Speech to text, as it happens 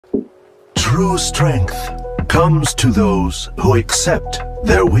True strength comes to those who accept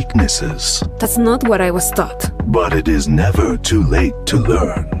their weaknesses. That's not what I was taught. But it is never too late to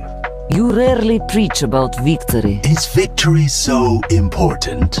learn. You rarely preach about victory. Is victory so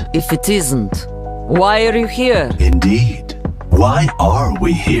important? If it isn't, why are you here? Indeed. Why are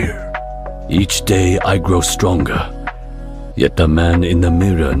we here? Each day I grow stronger. Yet the man in the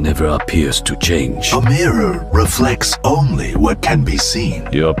mirror never appears to change. A mirror reflects only what can be seen.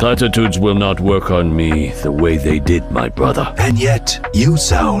 Your platitudes will not work on me the way they did my brother. And yet, you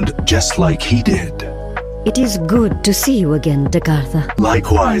sound just like he did. It is good to see you again, Dagartha.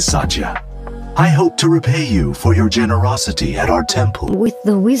 Likewise, Satya. I hope to repay you for your generosity at our temple. With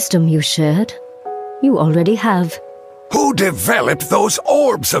the wisdom you shared, you already have. Who developed those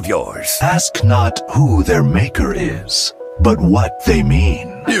orbs of yours? Ask not who their maker is, but what they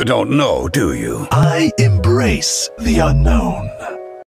mean. You don't know, do you? I embrace the unknown.